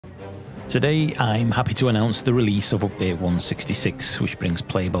Today I'm happy to announce the release of Update 166, which brings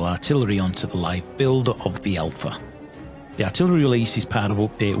playable artillery onto the live build of the alpha. The artillery release is part of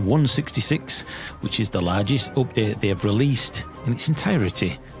Update 166, which is the largest update they have released in its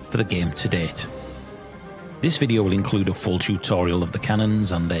entirety for the game to date. This video will include a full tutorial of the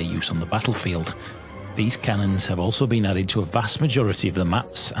cannons and their use on the battlefield. These cannons have also been added to a vast majority of the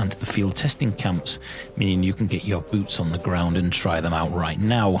maps and the field testing camps, meaning you can get your boots on the ground and try them out right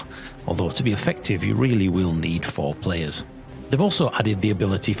now, although to be effective you really will need 4 players. They've also added the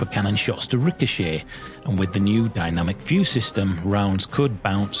ability for cannon shots to ricochet, and with the new dynamic fuse system, rounds could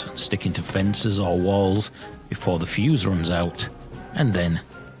bounce and stick into fences or walls before the fuse runs out, and then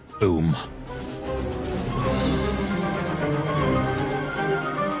boom.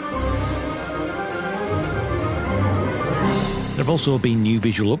 There have also been new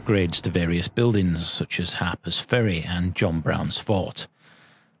visual upgrades to various buildings, such as Harper's Ferry and John Brown's Fort.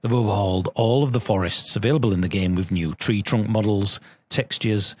 They've overhauled all of the forests available in the game with new tree trunk models,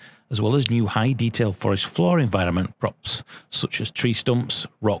 textures, as well as new high-detail forest floor environment props, such as tree stumps,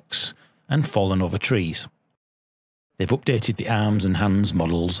 rocks, and fallen over trees. They've updated the arms and hands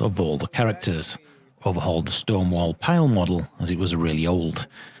models of all the characters, overhauled the Stonewall Pile model as it was really old.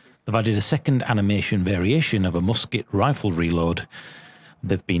 They've added a second animation variation of a musket rifle reload.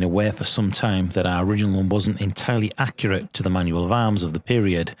 They've been aware for some time that our original one wasn't entirely accurate to the manual of arms of the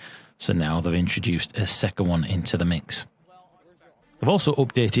period, so now they've introduced a second one into the mix. They've also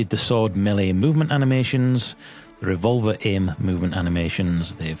updated the sword melee movement animations, the revolver aim movement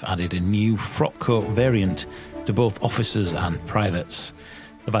animations. They've added a new frock coat variant to both officers and privates.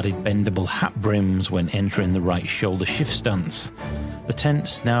 They've added bendable hat brims when entering the right shoulder shift stance. The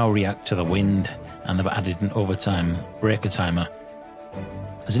tents now react to the wind, and they've added an overtime breaker timer.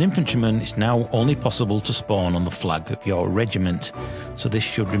 As an infantryman, it's now only possible to spawn on the flag of your regiment, so this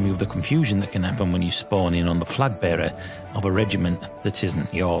should remove the confusion that can happen when you spawn in on the flag bearer of a regiment that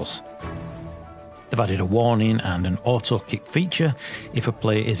isn't yours. They've added a warning and an auto kick feature if a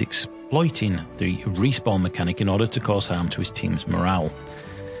player is exploiting the respawn mechanic in order to cause harm to his team's morale.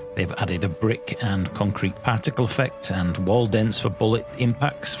 They've added a brick and concrete particle effect and wall dents for bullet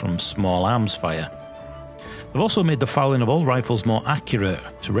impacts from small arms fire. They've also made the firing of all rifles more accurate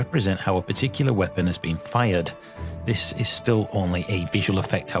to represent how a particular weapon has been fired. This is still only a visual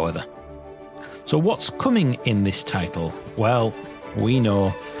effect, however. So what's coming in this title? Well, we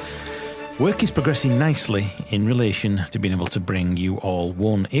know work is progressing nicely in relation to being able to bring you all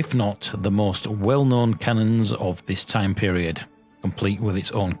one, if not the most well-known cannons of this time period, complete with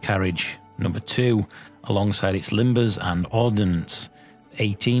its own carriage. Number 2, alongside its limbers and ordnance,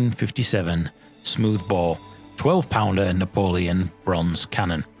 1857 smoothbore 12-pounder Napoleon bronze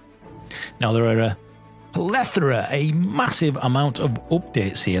cannon. Now there are a plethora, a massive amount of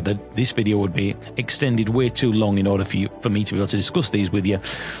updates here that this video would be extended way too long in order for me to be able to discuss these with you.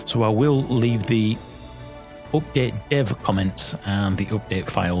 So I will leave the update dev comments and the update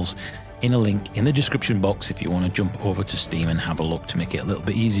files in a link in the description box if you want to jump over to Steam and have a look to make it a little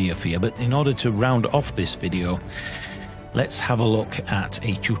bit easier for you. But in order to round off this video, let's have a look at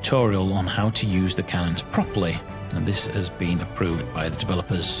a tutorial on how to use the cannons properly, and this has been approved by the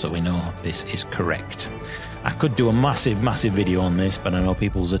developers, so we know this is correct. I could do a massive video on this, but I know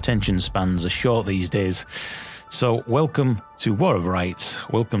people's attention spans are short these days. So welcome to War of Rights,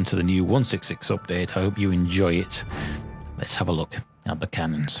 welcome to the new 166 update. I hope you enjoy it. Let's have a look at the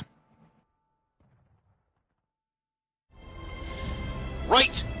cannons.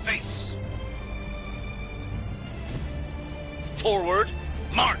 Right face. Forward,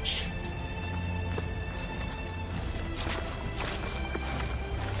 march.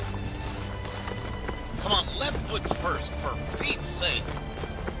 Come on, left foot's first, for Pete's sake.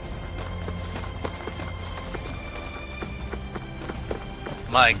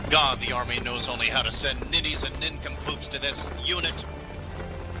 My God, the Army knows only how to send ninnies and nincompoops to this unit.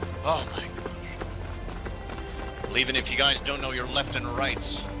 Oh my God. Well, even if you guys don't know your left and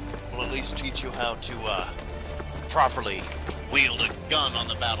rights, we'll at least teach you how to, properly wield a gun on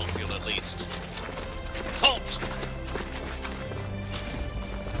the battlefield at least. Halt!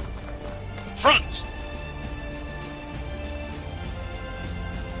 Front!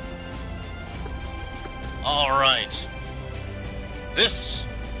 All right. This,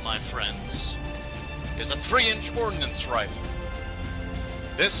 my friends, is a 3-inch ordnance rifle.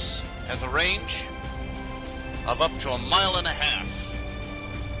 This has a range of up to 1.5 miles.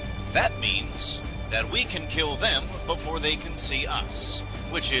 That means that we can kill them before they can see us,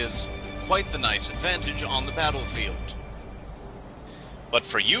 which is quite the nice advantage on the battlefield. But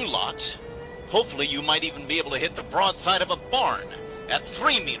for you lot, hopefully you might even be able to hit the broadside of a barn at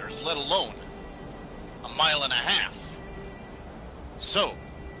 3 meters, let alone a mile and a half. So,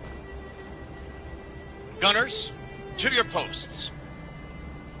 gunners, to your posts.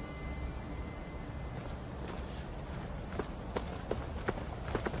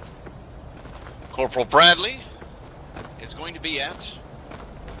 Corporal Bradley is going to be at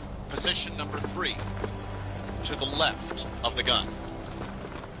position number 3, to the left of the gun.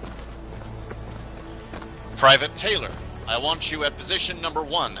 Private Taylor, I want you at position number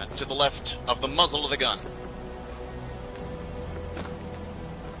 1, to the left of the muzzle of the gun.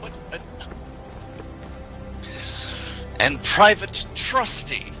 What? And Private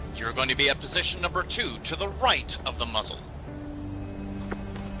Trusty, you're going to be at position number 2, to the right of the muzzle.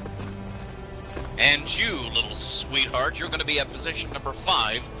 And you, little sweetheart, you're going to be at position number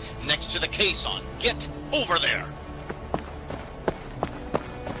 5, next to the caisson. Get over there!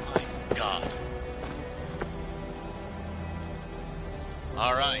 My God.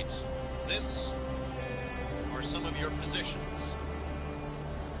 All right. This are some of your positions.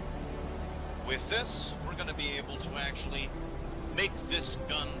 With this, we're going to be able to actually make this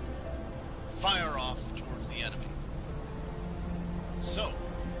gun fire off towards the enemy. So,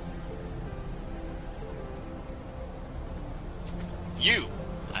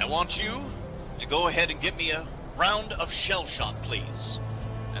 I want you to go ahead and give me a round of shell shot, please,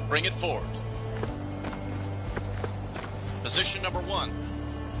 and bring it forward. Position number 1.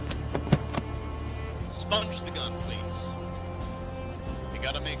 Sponge the gun, please. We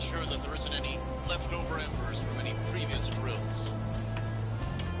gotta make sure that there isn't any leftover embers from any previous drills.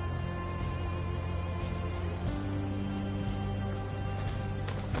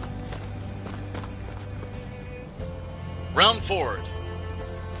 Round forward.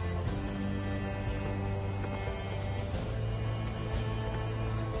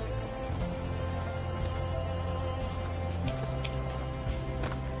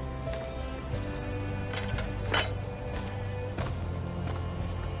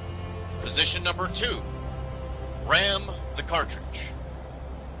 Position number 2. Ram the cartridge.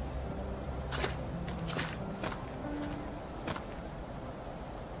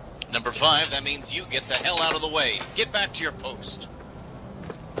 Number 5, that means you get the hell out of the way. Get back to your post.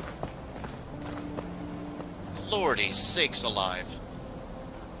 Lordy sakes alive.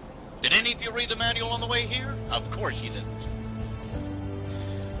 Did any of you read the manual on the way here? Of course you didn't.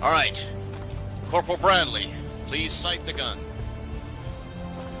 All right. Corporal Bradley, please sight the gun.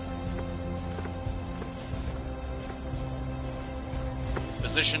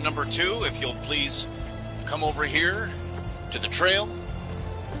 Position number 2, if you'll please come over here to the trail.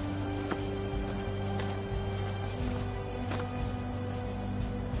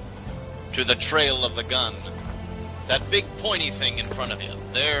 To the trail of the gun. That big pointy thing in front of you.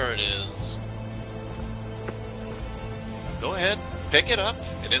 There it is. Go ahead, pick it up.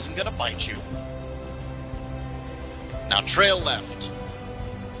 It isn't going to bite you. Now trail left.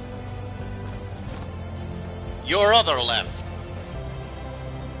 Your other left.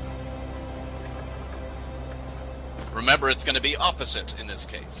 Remember, it's going to be opposite in this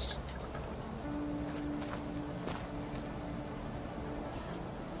case.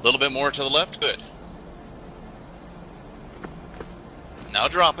 A little bit more to the left. Good. Now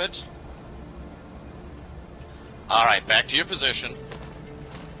drop it. All right, back to your position.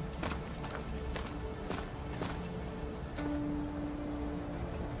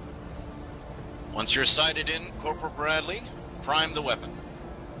 Once you're sighted in, Corporal Bradley, prime the weapon.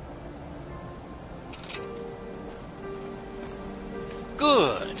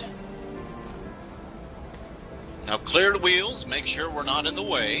 Good. Now clear the wheels, make sure we're not in the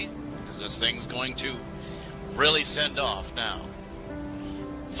way, because this thing's going to really send off now.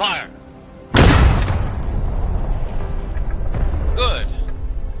 Fire! Good.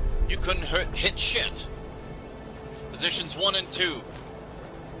 You couldn't hit shit. Positions 1 and 2.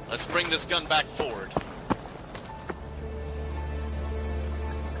 Let's bring this gun back forward.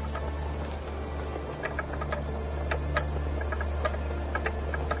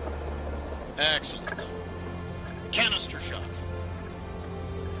 Excellent. Canister shot.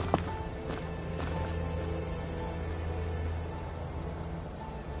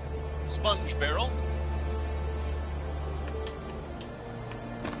 Sponge barrel.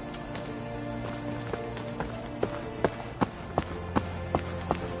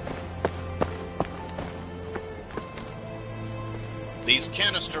 These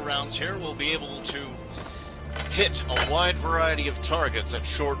canister rounds here will be able to hit a wide variety of targets at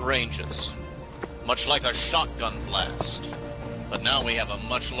short ranges, much like a shotgun blast. But now we have a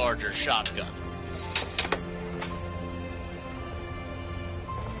much larger shotgun.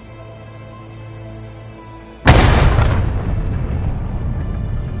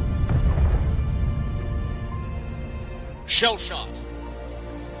 Shell shot.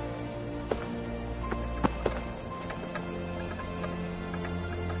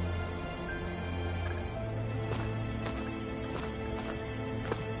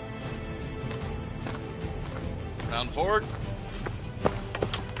 Round forward.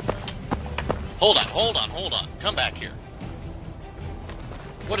 Hold on. Come back here.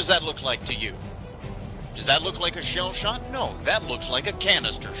 What does that look like to you? Does that look like a shell shot? No, that looks like a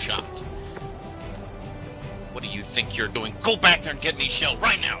canister shot. What do you think you're doing? Go back there and get me shell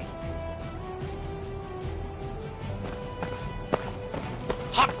right now.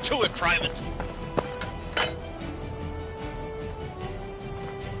 Hop to it, Private.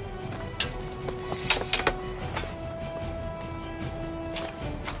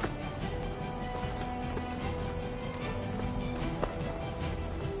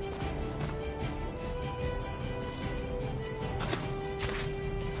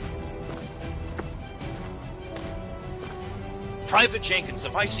 Private Jenkins,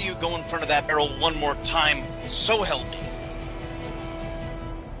 if I see you go in front of that barrel one more time, so help me.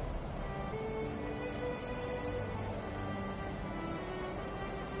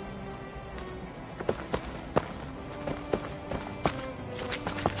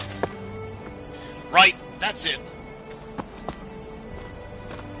 Right, that's it.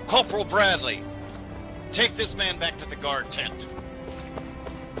 Corporal Bradley, take this man back to the guard tent.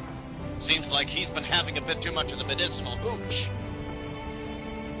 Seems like he's been having a bit too much of the medicinal hooch.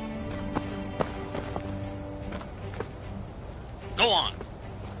 Go on.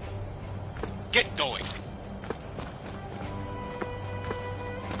 Get going.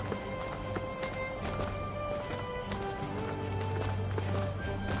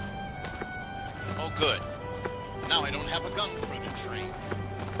 Oh, good. Now I don't have a gun crew to train.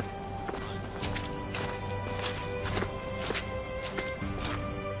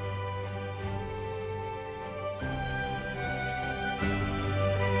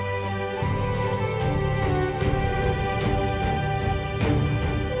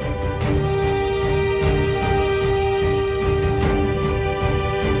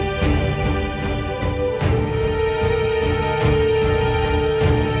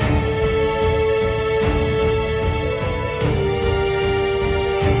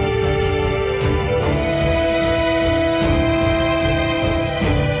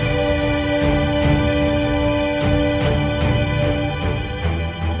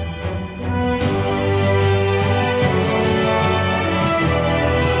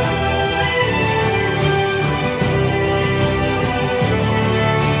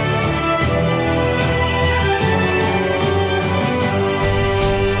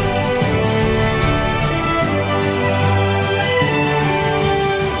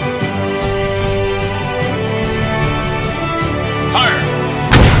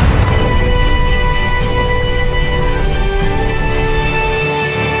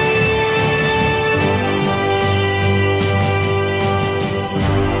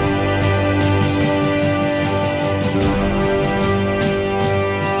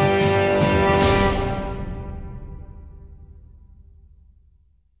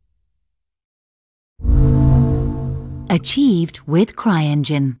 Achieved with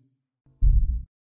CRYENGINE.